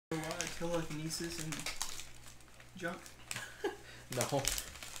telekinesis and junk? No.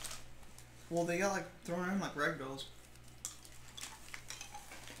 Well, they got like thrown around like ragdolls.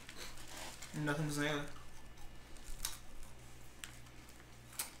 And nothing's there.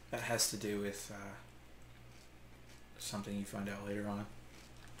 That has to do with something you find out later on.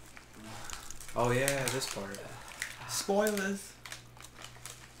 Oh yeah, this part. Spoilers.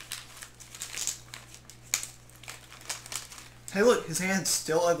 Hey look, his hand's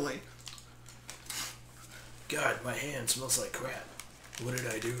still ugly. God, my hand smells like crap. What did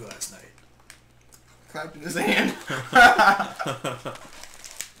I do last night? Crapped in his hand.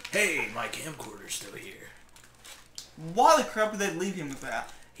 Hey, my camcorder's still here. Why the crap would they leave him with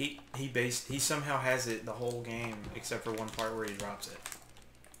that? He somehow has it the whole game except for one part where he drops it.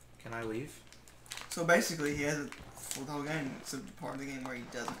 Can I leave? So basically he has it for the whole game except the part of the game where he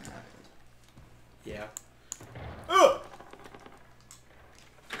doesn't have it. Yeah. Ugh!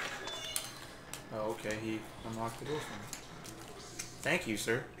 Oh, okay. He unlocked the door for me. Thank you,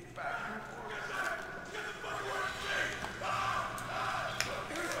 sir.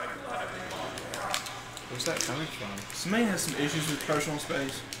 Where's that coming from? Somebody has some issues with personal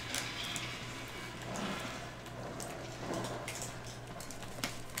space.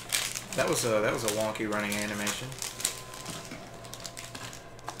 That was a wonky running animation.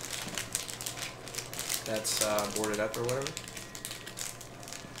 That's boarded up or whatever.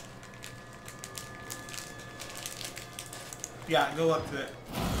 Yeah, go up to it.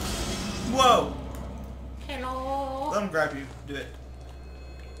 Whoa! Hello. Let him grab you. Do it.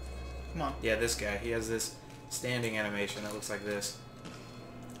 Come on. Yeah, this guy. He has this standing animation that looks like this.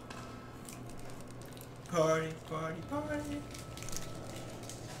 Party, party, party.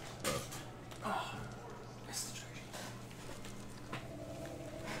 Oh, that's the treasure.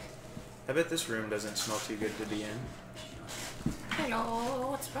 I bet this room doesn't smell too good to be in. Hello,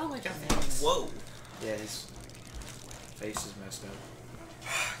 what's wrong with your face? Whoa. Yeah, his face is messed up.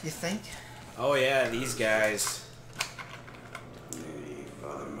 You think? Oh yeah, these guys. Maybe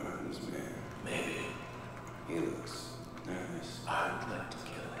Father Martin's man. Maybe. He looks nervous. I would like to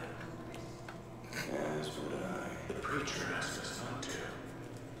kill him. As would I. The preacher asked us not to.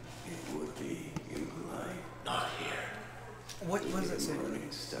 It would be impolite. Not here. What does it say?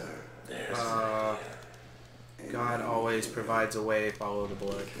 Morning star. There's God always provides a way, follow the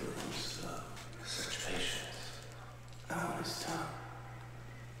blood. Kill himself. such patience. Out his tongue.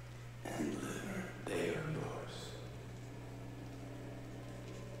 And liver. They are yours.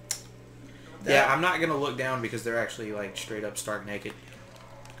 Yeah, I'm not gonna look down because they're actually like straight up stark naked.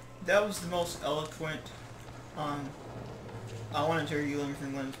 That was the most eloquent, I want to hear you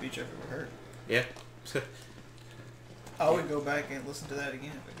from Lynn speech I've ever heard. Yeah. I would go back and listen to that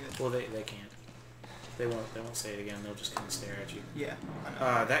again if I could. Well, they can't. They won't say it again. They'll just come stare at you. Yeah,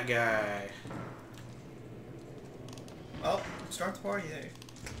 I know. That guy. Oh, start the party there.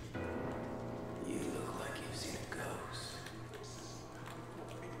 You look like you've seen a ghost.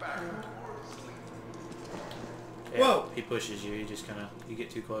 Yeah, Whoa! He pushes you. You just kind of you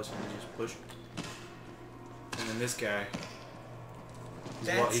get too close and you just push. And then this guy.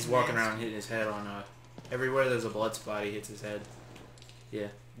 He's walking around hitting his head on everywhere there's a blood spot. He hits his head. Yeah,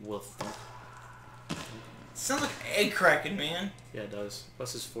 woof. Sounds like egg cracking, man. Yeah, it does.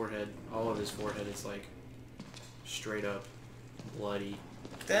 Plus his forehead. All of his forehead is like straight up bloody.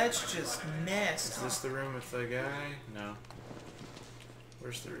 That's just Is nasty. this the room with the guy? No.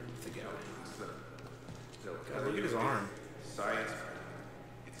 Where's the room with the guy? God, look at his arm. Science.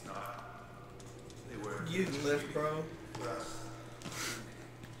 It's not. They were. You can lift, bro.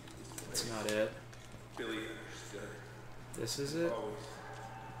 That's not it. Billy understood. This is it? Always.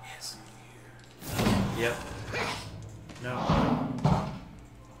 Yes. Yep. No.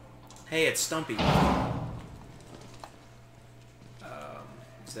 Hey, it's Stumpy.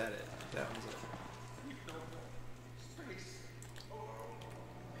 Is that it? That one's it.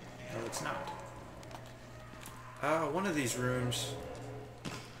 No, it's not. One of these rooms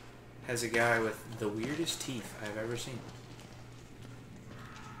has a guy with the weirdest teeth I've ever seen.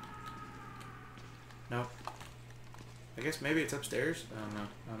 No. I guess maybe it's upstairs? I don't know.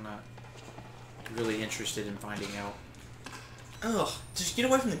 I'm not really interested in finding out. Ugh, just get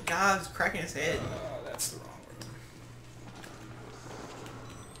away from the guy who's cracking his head. That's the wrong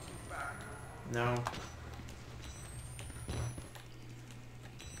room. No.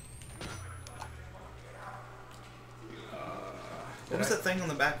 What was that thing on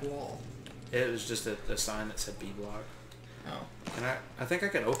the back wall? It was just a sign that said B block. Oh. Can I think I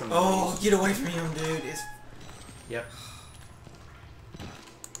can open one Oh, of these. get away from him, dude. It's... Yep.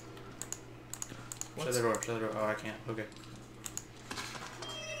 Shut the door, shut the door. Oh, I can't. Okay.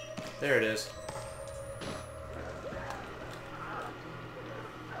 There it is.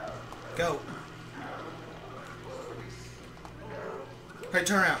 Go. Alright,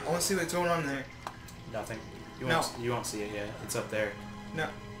 turn around. I want to see what's going on there. Nothing. You No. won't. You won't see it yet. It's up there. No.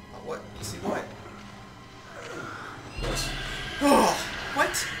 What? See what? Yes. Oh,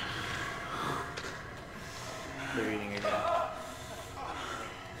 what? They're eating again.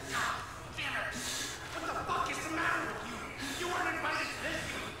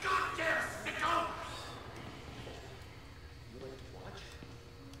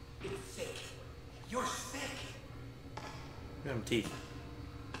 Look at them teeth.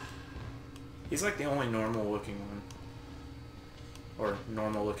 He's like the only normal looking one. Or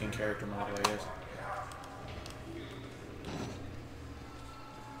normal looking character model, I guess.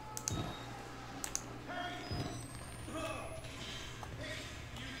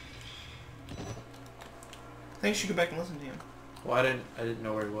 I think you should go back and listen to him. Well, I didn't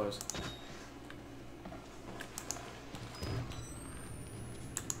know where he was.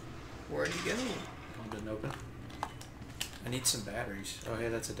 Where'd he go? Phone didn't open. I need some batteries. Oh, hey,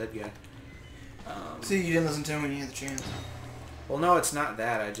 that's a dead guy. See, you didn't listen to him when you had the chance. Well, no, it's not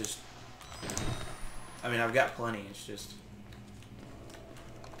that. I mean, I've got plenty. It's just...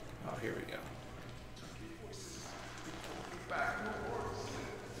 Oh, here we go.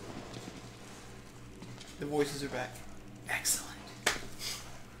 The voices are back. Excellent.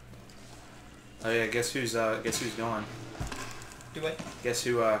 Oh yeah, guess who's gone? Do it. Guess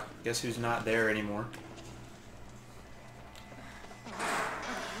who's not there anymore?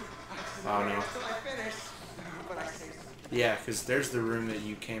 Oh no. Yeah, because there's the room that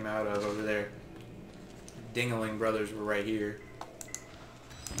you came out of over there. Dingaling brothers were right here.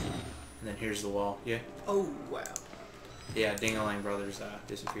 And then here's the wall. Yeah? Oh, wow. Yeah, Dingaling brothers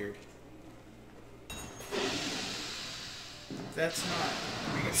disappeared. That's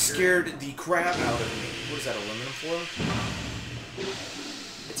not... Scared the crap out of me. What is that, aluminum foil?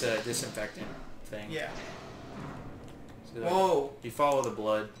 It's a disinfectant thing. Yeah. So Whoa. you follow the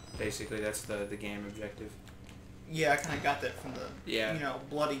blood, basically. That's the game objective. Yeah, I kind of got that from the, Yeah. you know,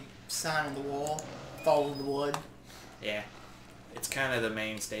 bloody sign on the wall. Follow the blood. Yeah. It's kind of the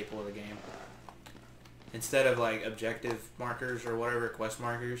main staple of the game. Instead of like objective markers or whatever, quest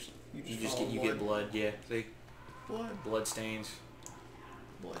markers, you just get blood. Yeah. See? Blood. Blood stains.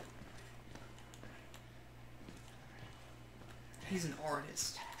 Blood. He's an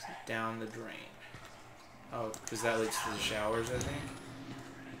artist. Down the drain. Oh, because that leads to the showers, I think.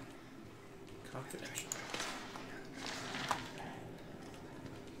 Confidential.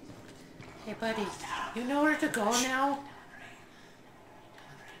 Hey, buddy, you know where to go now?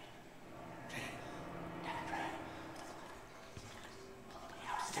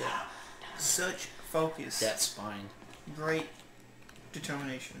 Yeah. Such focus. That spine. Great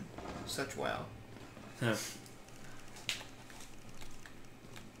determination. Such wow.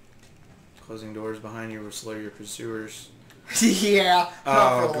 Closing doors behind you will slow your pursuers. Yeah.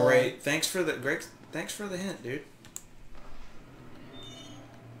 Oh, great! Thanks for the hint, dude.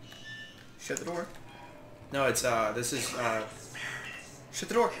 Shut the door. No, it's this is Shut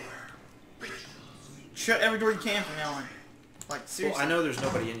the door. Shut every door you can from now on. Like, seriously. Well, I know there's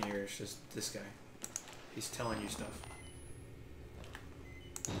nobody in here. It's just this guy. He's telling you stuff.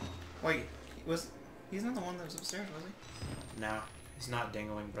 Wait, he's not the one that was upstairs, was he? No, he's not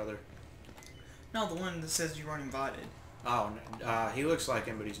Dingaling, brother. No, the one that says you weren't invited. Oh, no, he looks like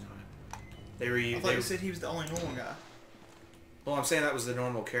him, but he's not. I thought you said he was the only normal guy. Well, I'm saying that was the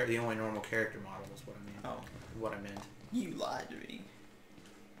only normal character model. Is what I mean. Oh. What I meant. You lied to me.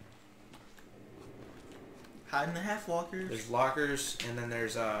 Hide in the half lockers. There's lockers, and then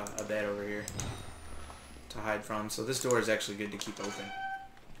there's a bed over here to hide from. So this door is actually good to keep open.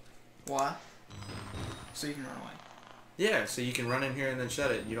 Why? So you can run away. Yeah, so you can run in here and then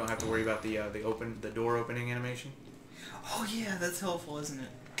shut it. You don't have to worry about the door opening animation. Oh yeah, that's helpful, isn't it?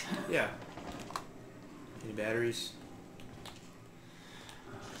 Yeah. Any batteries?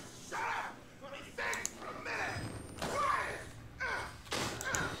 Shut up! Let me think for a minute!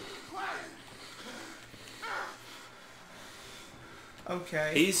 Quiet!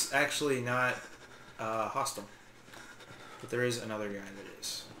 Okay. He's actually not hostile, but there is another guy that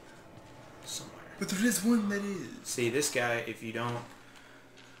is somewhere. But there is one that is. See, this guy, if you don't,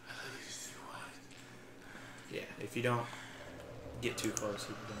 if you don't get too close,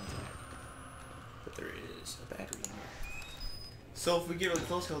 he can attack. But there is a battery in here. So if we get really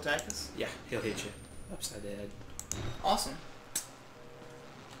close, he'll attack us? Yeah, he'll hit you upside the head. Awesome.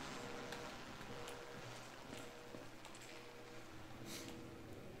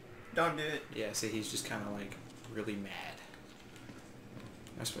 Don't do it. Yeah, see, he's just kind of like really mad.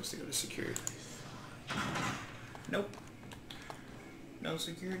 I'm supposed to go to security. Nope. No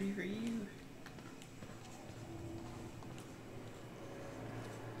security for you.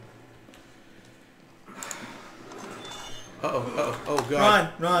 Oh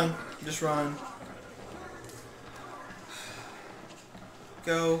god. Run. Just run.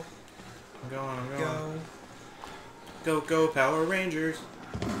 Go. I'm going. Go, Power Rangers.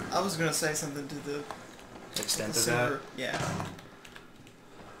 I was gonna say something to the Extent of that? Yeah.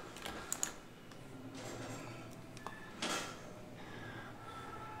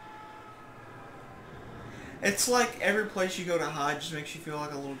 It's like every place you go to hide just makes you feel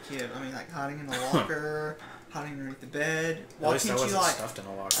like a little kid. I mean, like hiding in the locker, hiding underneath the bed. Why can't you like? Stuffed in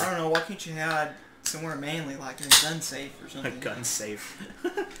a locker. I don't know. Why can't you hide somewhere manly, like in a gun safe or something? A gun safe.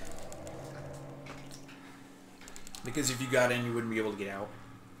 Because if you got in, you wouldn't be able to get out.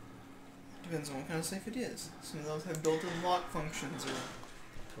 Depends on what kind of safe it is. Some of those have built-in lock functions or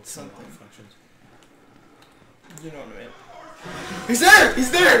something. Functions. You know what I mean. He's there!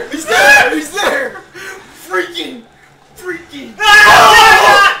 He's there! He's there! He's there! Freaking!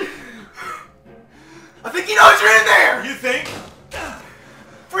 Ah! I think he knows you're in there! You think?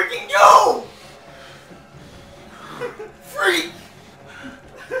 Freaking go! Freak!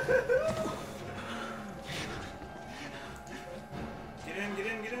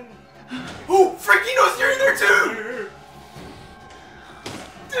 Get in. Oh, freak, he knows you're in there too!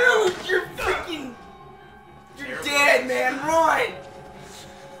 Dude, you're freaking... You're dead, man, run!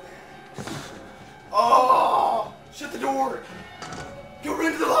 Oh! Shut the door! Go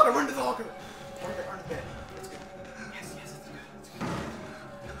run to the locker, Run to the bed. That's good. Yes, that's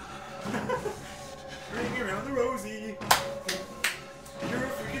good. Ring around the rosy. You're a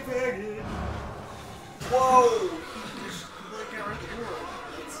freaking faggot. Whoa!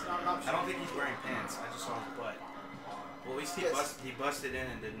 I don't think he's wearing pants. I just saw his butt. Well, at least he busted in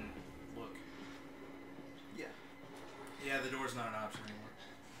and didn't look. Yeah. Yeah, the door's not an option anymore.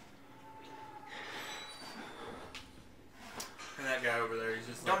 And that guy over there, he's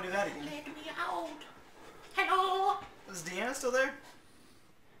just like... Don't do that again. Let me out. Hello. Is Deanna still there?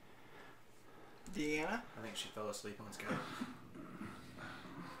 Deanna? I think she fell asleep on this guy.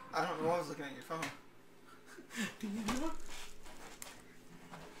 I don't know. I was looking at your phone. Deanna?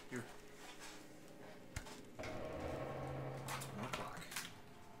 You're... 1 o'clock.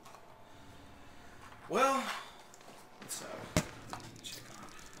 Well, let's check on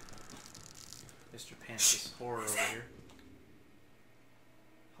Mr. Pants' horror over here.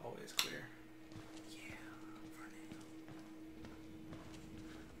 Hallway is clear. Yeah, for now.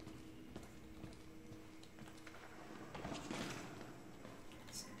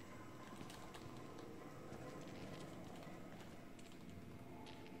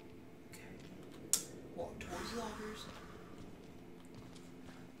 Okay. Walk towards lockers.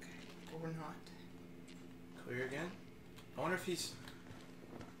 Okay. Or not. Clear again? I wonder if he's...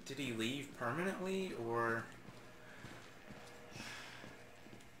 Did he leave permanently, or...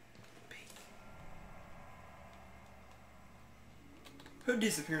 Who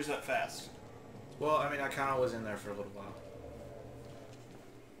disappears that fast? Well, I mean, I kind of was in there for a little while.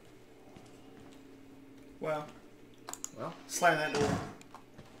 Well, slam that door.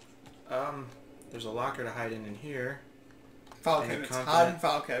 There's a locker to hide in here. File Any cabinets. confident- Hide in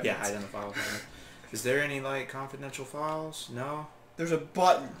file cabinets. Yeah, hide in the file cabinet. Is there any, like, confidential files? No? There's a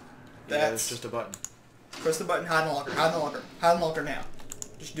button. Yeah, That's... there's just a button. Press the button, hide in the locker, hide in the locker. Hide in the locker now.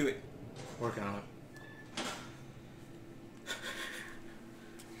 Just do it. Working on it.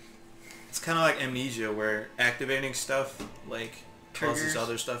 It's kind of like Amnesia, where activating stuff, like, causes Triggers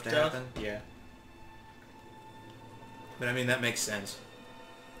other stuff to stuff. happen. Yeah. But, I mean, that makes sense.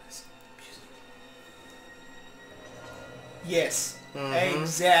 Yes. Mhm.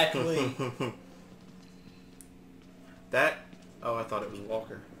 Exactly. That... Oh, I thought it was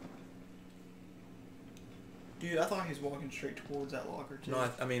Walker. Dude, I thought he was walking straight towards that locker, too. No,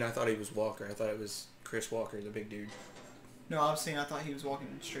 I mean, I thought he was Walker. I thought it was Chris Walker, the big dude. No, I was saying I thought he was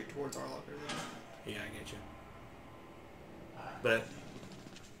walking straight towards our locker, though. Yeah, I get you. But...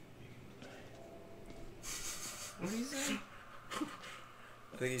 What did he say?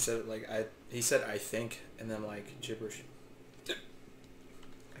 I think he said, like, he said, I think, and then, like, gibberish. I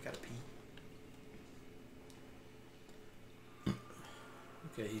gotta pee.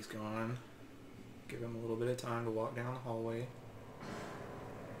 Okay, he's gone. Give him a little bit of time to walk down the hallway.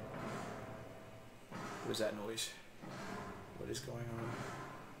 What was that noise? What is going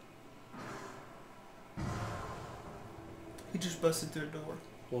on? He just busted through the door.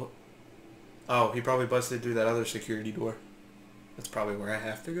 Well, oh, he probably busted through that other security door. That's probably where I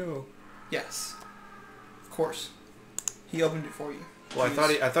have to go. Yes. Of course. He opened it for you. Well,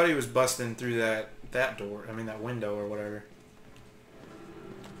 I thought he was busting through that door. I mean that window or whatever.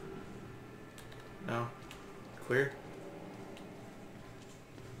 No? Clear?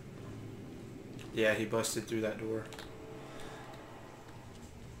 Yeah, he busted through that door.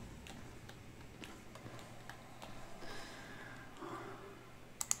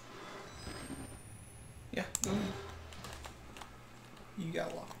 Yeah. You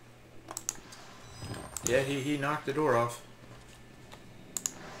got locked. Yeah, he knocked the door off.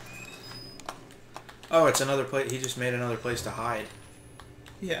 Oh, it's another place. He just made another place to hide.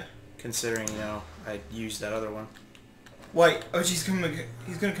 Yeah. Considering, you know, I used that other one. Wait. Oh, he's gonna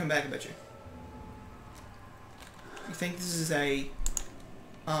come back, I bet you. You think this is a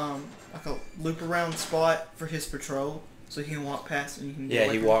like a loop around spot for his patrol, so he can walk past and you can.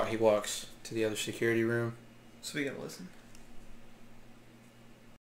 Yeah, he walks to the other security room. So we gotta listen.